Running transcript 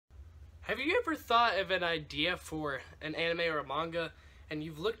Have you ever thought of an idea for an anime or a manga, and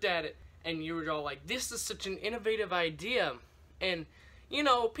you've looked at it, and you were all like, this is such an innovative idea, and, you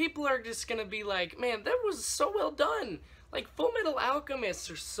know, people are just gonna be like, man, that was so well done. Like, Full Metal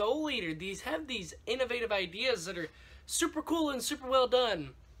Alchemist or Soul Eater, these have these innovative ideas that are super cool and super well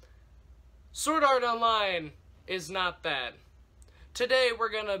done. Sword Art Online is not that. Today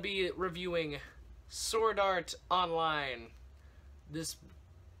we're gonna be reviewing Sword Art Online. This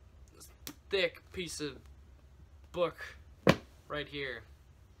thick piece of book right here.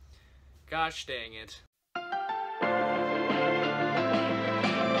 Gosh dang it.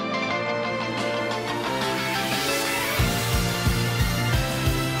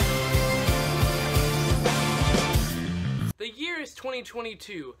 The year is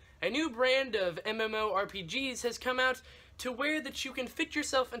 2022. A new brand of MMORPGs has come out to where that you can fit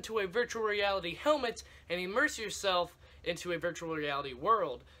yourself into a virtual reality helmet and immerse yourself into a virtual reality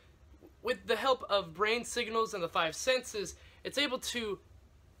world. With the help of brain signals and the five senses, it's able to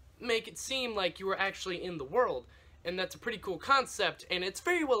make it seem like you are actually in the world. And that's a pretty cool concept, and it's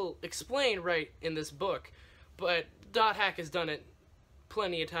very well explained right in this book. But Dot Hack has done it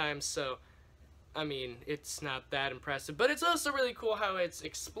plenty of times, so I mean, it's not that impressive. But it's also really cool how it's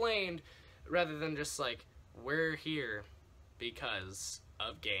explained rather than just like, we're here because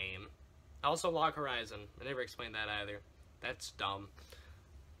of game. Also Log Horizon. I never explained that either. That's dumb.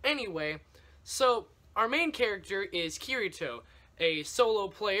 Anyway, so our main character is Kirito, a solo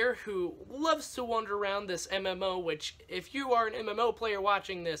player who loves to wander around this MMO, which if you are an MMO player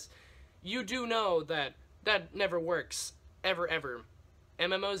watching this, you do know that that never works. Ever.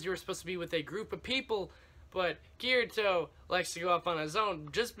 MMOs, you're supposed to be with a group of people, but Kirito likes to go off on his own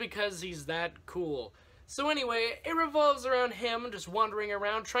just because he's that cool. So anyway, it revolves around him just wandering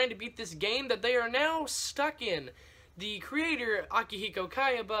around trying to beat this game that they are now stuck in. The creator, Akihiko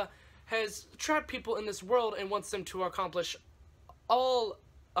Kayaba, has trapped people in this world and wants them to accomplish all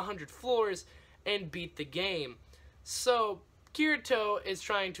 100 floors and beat the game. So Kirito is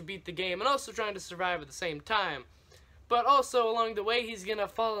trying to beat the game and also trying to survive at the same time. But also, along the way, he's gonna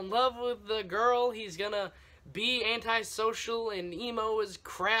fall in love with the girl, he's gonna be antisocial and emo as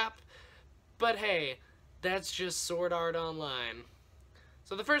crap. But hey, that's just Sword Art Online.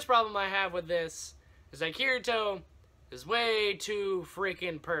 So the first problem I have with this is that Kirito is way too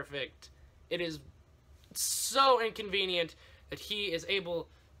freaking perfect. It is so inconvenient that he is able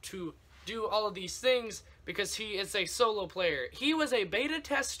to do all of these things because he is a solo player. He was a beta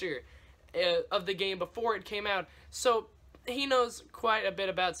tester of the game before it came out, so he knows quite a bit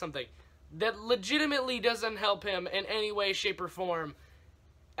about something that legitimately doesn't help him in any way, shape, or form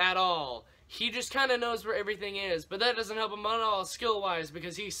at all. He just kind of knows where everything is, but that doesn't help him at all skill-wise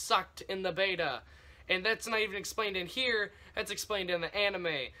because he sucked in the beta. And that's not even explained in here, that's explained in the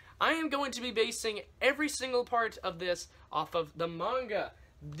anime. I am going to be basing every single part of this off of the manga.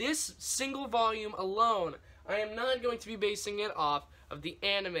 This single volume alone. I am not going to be basing it off of the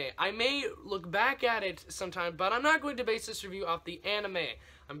anime. I may look back at it sometime, but I'm not going to base this review off the anime.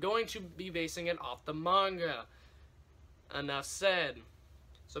 I'm going to be basing it off the manga. Enough said.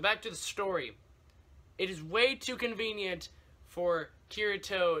 So back to the story. It is way too convenient for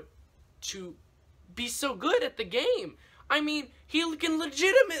Kirito to be so good at the game. I mean, he can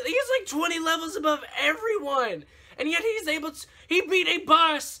legitimately, he's like 20 levels above everyone. And yet he's able to, he beat a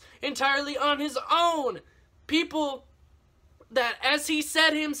boss entirely on his own. People that, as he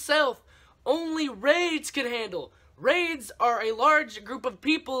said himself, only raids can handle. Raids are a large group of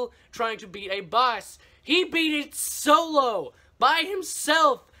people trying to beat a boss. He beat it solo, by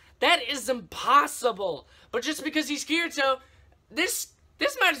himself. That is impossible. But just because he's Kirito, this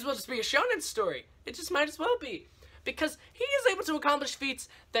might as well just be a shonen story. It just might as well be. Because he is able to accomplish feats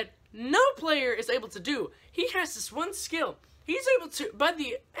that no player is able to do. He has this one skill. He's able to, by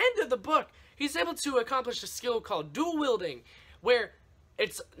the end of the book, he's able to accomplish a skill called dual wielding, where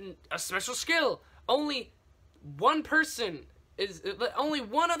it's a special skill. Only one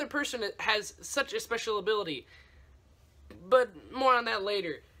other person has such a special ability. But more on that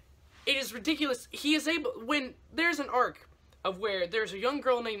later. It is ridiculous. He is able, when there's an arc of where there's a young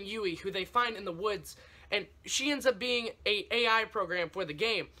girl named Yui who they find in the woods, and she ends up being a AI program for the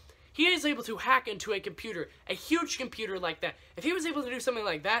game. He is able to hack into a computer, a huge computer like that. If he was able to do something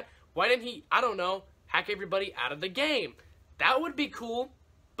like that, why didn't he, I don't know, hack everybody out of the game? That would be cool.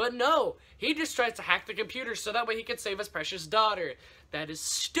 But no, he just tries to hack the computer so that way he can save his precious daughter. That is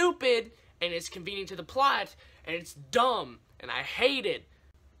stupid, and it's convenient to the plot, and it's dumb, and I hate it.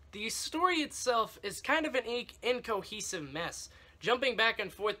 The story itself is kind of an incohesive mess, jumping back and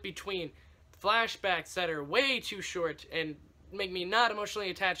forth between flashbacks that are way too short and make me not emotionally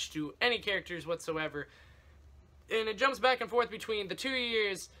attached to any characters whatsoever. And it jumps back and forth between the 2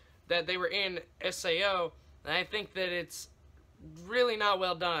 years that they were in SAO, and I think that it's really not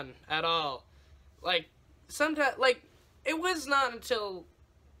well done at all. Like, sometimes, like, it was not until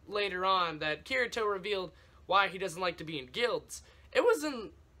later on that Kirito revealed why he doesn't like to be in guilds. It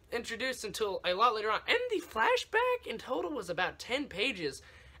wasn't introduced until a lot later on, and the flashback in total was about 10 pages,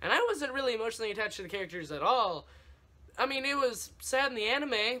 and I wasn't really emotionally attached to the characters at all. I mean, it was sad in the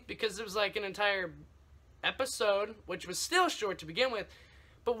anime, because it was like an entire episode, which was still short to begin with,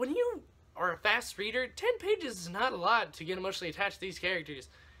 but when you are a fast reader, 10 pages is not a lot to get emotionally attached to these characters,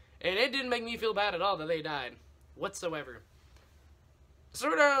 and it didn't make me feel bad at all that they died, whatsoever.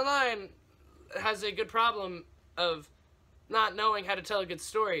 Sword Art Online has a good problem of not knowing how to tell a good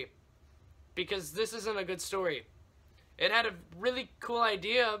story, because this isn't a good story. It had a really cool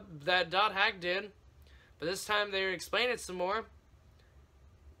idea that Dot Hack did, but this time they explained it some more.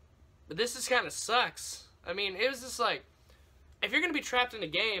 But this just kind of sucks. I mean, it was just like, if you're going to be trapped in a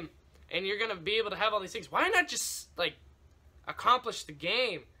game, and you're going to be able to have all these things, why not just, like, accomplish the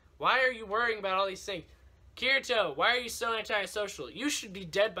game? Why are you worrying about all these things? Kirito, why are you so antisocial? You should be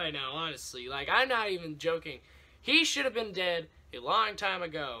dead by now, honestly. Like, I'm not even joking. He should have been dead a long time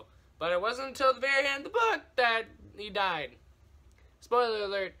ago. But it wasn't until the very end of the book that he died. Spoiler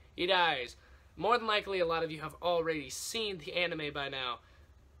alert, he dies. More than likely, a lot of you have already seen the anime by now,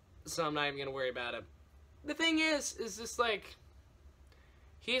 so I'm not even going to worry about it. The thing is just like,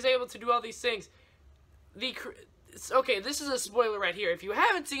 he's able to do all these things. Okay, this is a spoiler right here. If you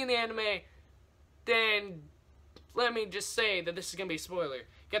haven't seen the anime, then let me just say that this is going to be a spoiler. You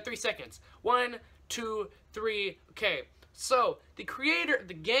got 3 seconds. 1, 2, 3, okay. So, the creator of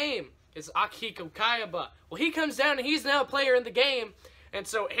the game is Akihiko Kayaba. Well, he comes down and he's now a player in the game. And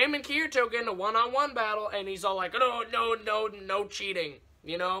so, him and Kirito get in a one-on-one battle, and he's all like, no cheating,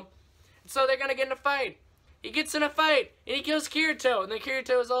 you know? And so, they're going to get in a fight. He gets in a fight, and he kills Kirito. And then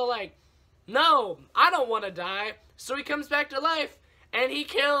Kirito is all like, no, I don't want to die. So, he comes back to life, and he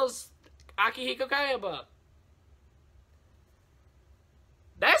kills Akihiko Kayaba.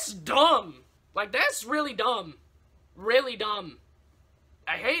 That's dumb. Like, that's really dumb. Really dumb.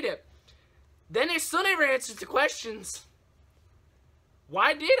 I hate it. Then they still never answers the questions.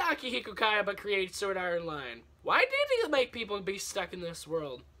 Why did Akihiko Kayaba create Sword Art Online? Why did he make people be stuck in this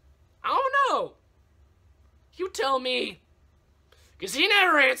world? I don't know. You tell me. Because he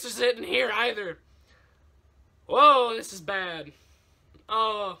never answers it in here either. Whoa, this is bad.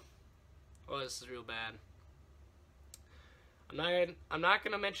 Oh, this is real bad. I'm not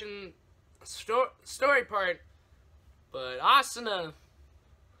gonna mention story part, but Asuna,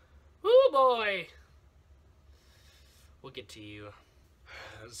 oh boy, we'll get to you.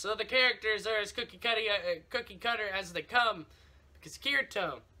 So the characters are as cookie cutter as they come, because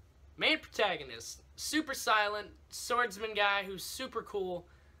Kirito, main protagonist, super silent swordsman guy who's super cool,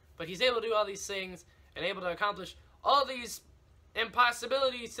 but he's able to do all these things and able to accomplish all these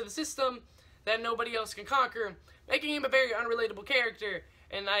impossibilities to the system that nobody else can conquer, making him a very unrelatable character,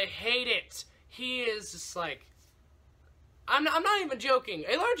 and I hate it. He is just like, I'm not even joking.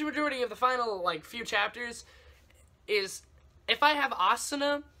 A large majority of the final, like, few chapters is, if I have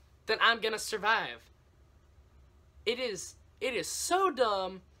Asuna, then I'm gonna survive. It is so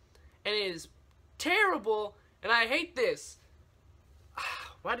dumb, and it is terrible, and I hate this.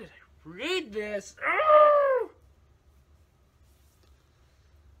 Why did I read this?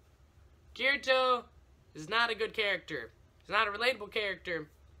 Kirito is not a good character. He's not a relatable character.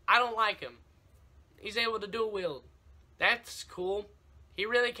 I don't like him. He's able to dual wield. That's cool. He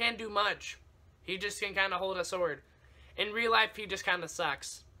really can't do much. He just can kind of hold a sword. In real life, he just kind of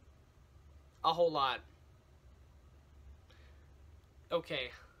sucks. A whole lot.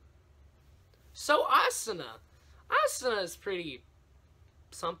 Okay. So Asuna. Asuna is pretty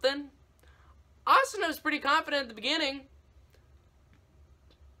something. Asuna is pretty confident at the beginning.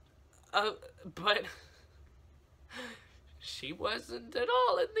 But she wasn't at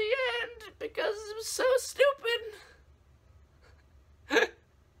all in the end because it was so stupid.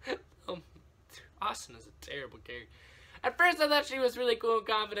 Asuna's a terrible character. At first I thought she was really cool and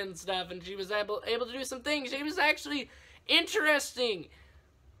confident and stuff, and she was able to do some things. She was actually interesting.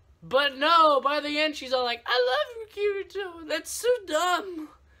 But no, by the end she's all like, I love you, Kirito. That's so dumb.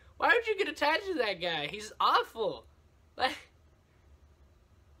 Why would you get attached to that guy? He's awful. Like,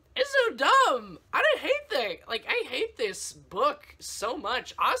 it's so dumb. I don't hate that. Like, I hate this book so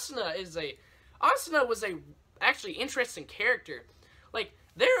much. Asuna was a actually interesting character. Like,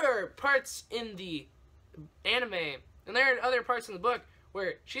 there are parts in the anime, and there are other parts in the book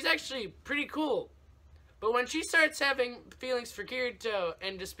where she's actually pretty cool. But when she starts having feelings for Kirito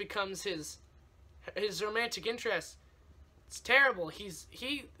and just becomes his romantic interest, it's terrible. He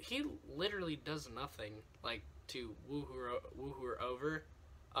literally does nothing like to woo her over,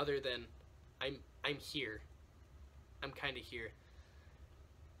 other than I'm here. I'm kind of here.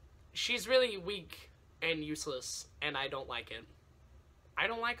 She's really weak and useless, and I don't like it. I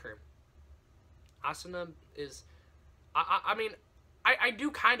don't like her. Asuna is... I mean, I do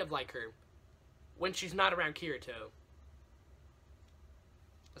kind of like her when she's not around Kirito.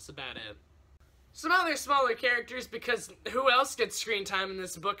 That's about it. Some other smaller characters, because who else gets screen time in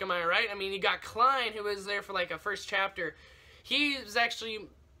this book, am I right? I mean, you got Klein, who was there for like a first chapter. He was actually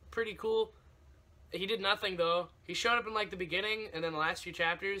pretty cool. He did nothing, though. He showed up in like the beginning and then the last few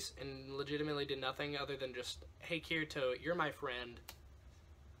chapters and legitimately did nothing other than just, hey Kirito, you're my friend.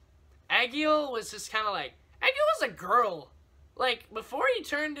 Agiel was just kind of like, Agiel was a girl. Like, before he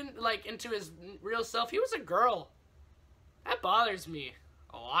turned into his real self, he was a girl. That bothers me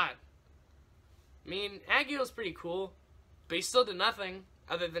a lot. I mean, Agiel's pretty cool, but he still did nothing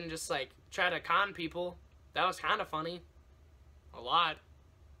other than just, like, try to con people. That was kind of funny. A lot.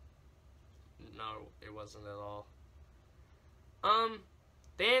 No, it wasn't at all.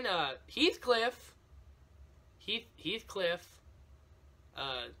 Then, Heathcliff. Heathcliff.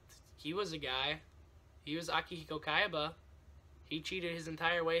 He was a guy. He was Akihiko Kaiba. He cheated his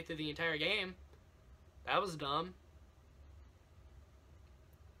entire way through the entire game. That was dumb.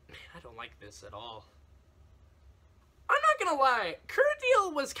 Man, I don't like this at all. I'm not gonna lie,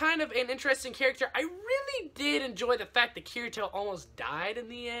 Kirito was kind of an interesting character. I really did enjoy the fact that Kirito almost died in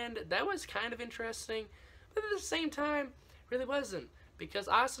the end. That was kind of interesting. But at the same time, really wasn't. Because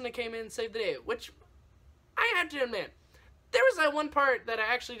Asuna came in and saved the day. Which, I have to admit, there was that one part that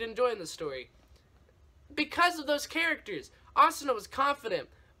I actually did enjoy in the story. Because of those characters. Asuna was confident,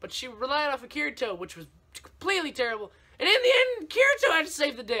 but she relied off of Kirito, which was completely terrible. And in the end, Kirito had to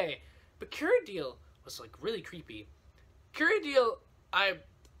save the day. But Kirito was, like, really creepy. Kirito, I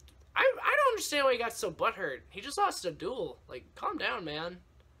don't understand why he got so butthurt. He just lost a duel. Like, calm down, man.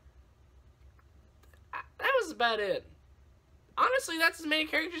 That was about it. Honestly, that's as many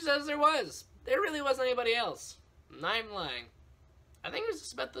characters as there was. There really wasn't anybody else. I'm not even lying. I think it was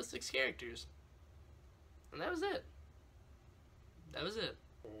just about those 6 characters. And that was it. That was it.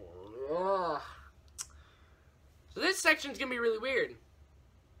 Ugh. So this section's gonna be really weird.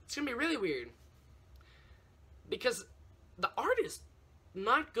 It's gonna be really weird. Because the art is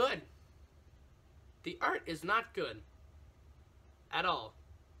not good. The art is not good. At all.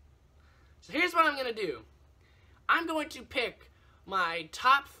 So here's what I'm gonna do. I'm going to pick my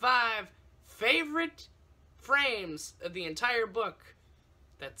top 5 favorite frames of the entire book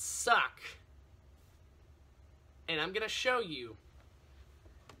that suck. And I'm gonna show you.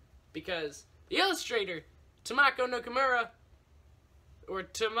 Because the illustrator, Tamako Nakamura, or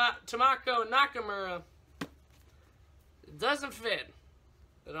Tamako Nakamura, it doesn't fit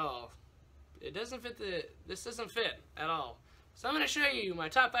at all. It doesn't fit this doesn't fit at all. So I'm gonna show you my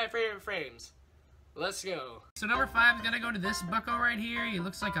top 5 favorite frames. Let's go. So number 5 is gonna go to this bucko right here. He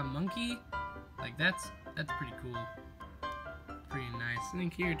looks like a monkey. Like that's pretty cool. Pretty nice. And then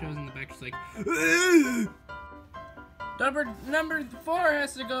Kirito's in the back just like Number 4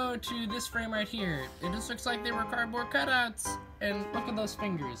 has to go to this frame right here. It just looks like they were cardboard cutouts. And look at those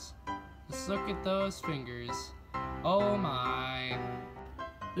fingers. Just look at those fingers. Oh my.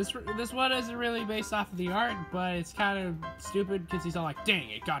 This one isn't really based off of the art, but it's kind of stupid because he's all like, dang,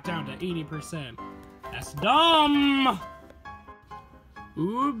 it got down to 80%. That's dumb!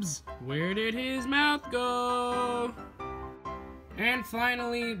 Oops, where did his mouth go? And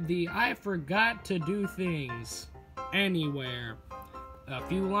finally, the I forgot to do things anywhere. A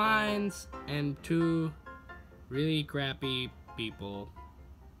few lines and 2 really crappy people.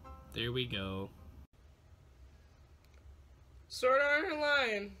 There we go. Sword Art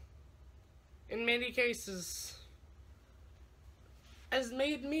Online, in many cases, has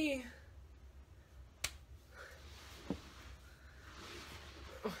made me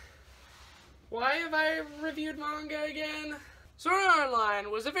why have I reviewed manga again? Sword Art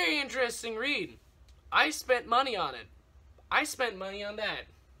Online was a very interesting read. I spent money on it. I spent money on that.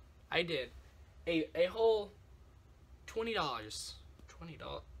 I did. A whole $20.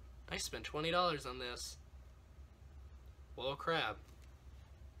 $20. I spent $20 on this. Well, crap.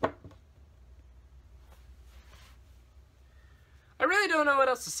 I really don't know what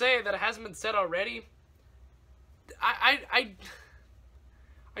else to say that hasn't been said already. I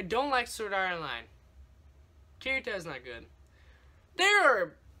don't like Sword Art Online. Kirito is not good.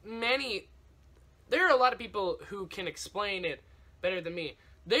 There are a lot of people who can explain it better than me.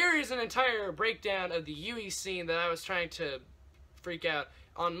 there is an entire breakdown of the Yui scene that I was trying to freak out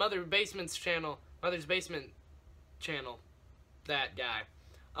on Mother's Basement channel. That guy.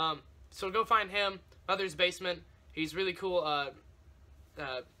 So go find him, Mother's Basement. He's really cool.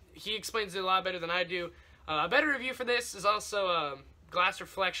 He explains it a lot better than I do. A better review for this is also Glass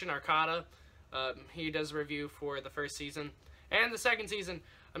Reflection Arcada. He does a review for the first season and the second season.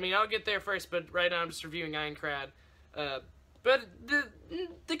 I mean, I'll get there first, but right now I'm just reviewing Aincrad. But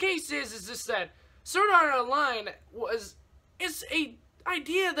the case is just that Sword Art Online is a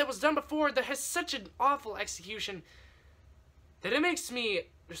idea that was done before that has such an awful execution that it makes me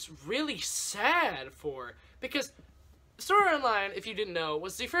just really sad for, because Sword Art Online, if you didn't know,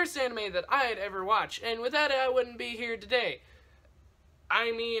 was the first anime that I had ever watched, and without it I wouldn't be here today.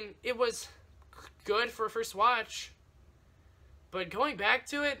 I mean, it was good for a first watch, but going back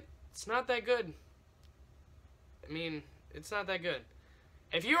to it, it's not that good. I mean, it's not that good.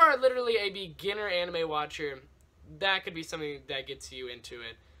 If you are literally a beginner anime watcher, that could be something that gets you into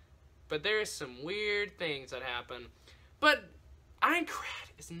it. But there's some weird things that happen. But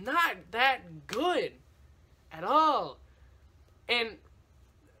Aincrad is not that good at all. And,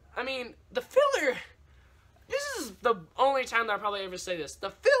 I mean, the filler, this is the only time that I'll probably ever say this.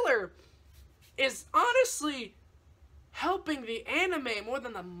 The filler is honestly helping the anime more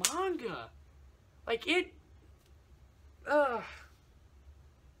than the manga. Like,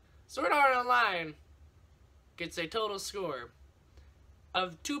 Sword Art Online gets a total score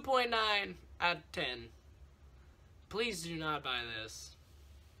of 2.9 out of 10. Please do not buy this.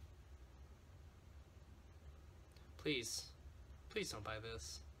 Please. Please don't buy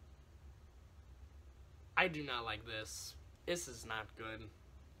this. I do not like this. This is not good.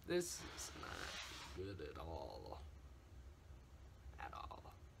 This is not good at all. At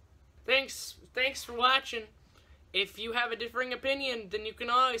all. Thanks for watching. If you have a differing opinion, then you can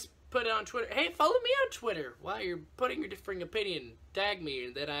always put it on Twitter. Hey, follow me on Twitter while you're putting your differing opinion. Tag me,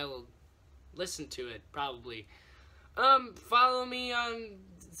 and then I will listen to it, probably. Follow me on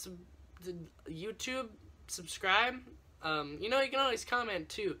YouTube. Subscribe. You know, you can always comment,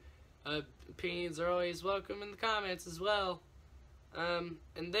 too. Opinions are always welcome in the comments as well. And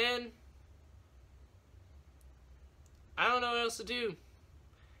then, I don't know what else to do.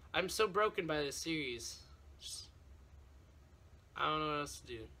 I'm so broken by this series. I don't know what else to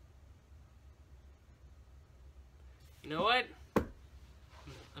do. You know what?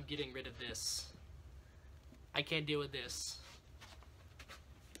 I'm getting rid of this. I can't deal with this.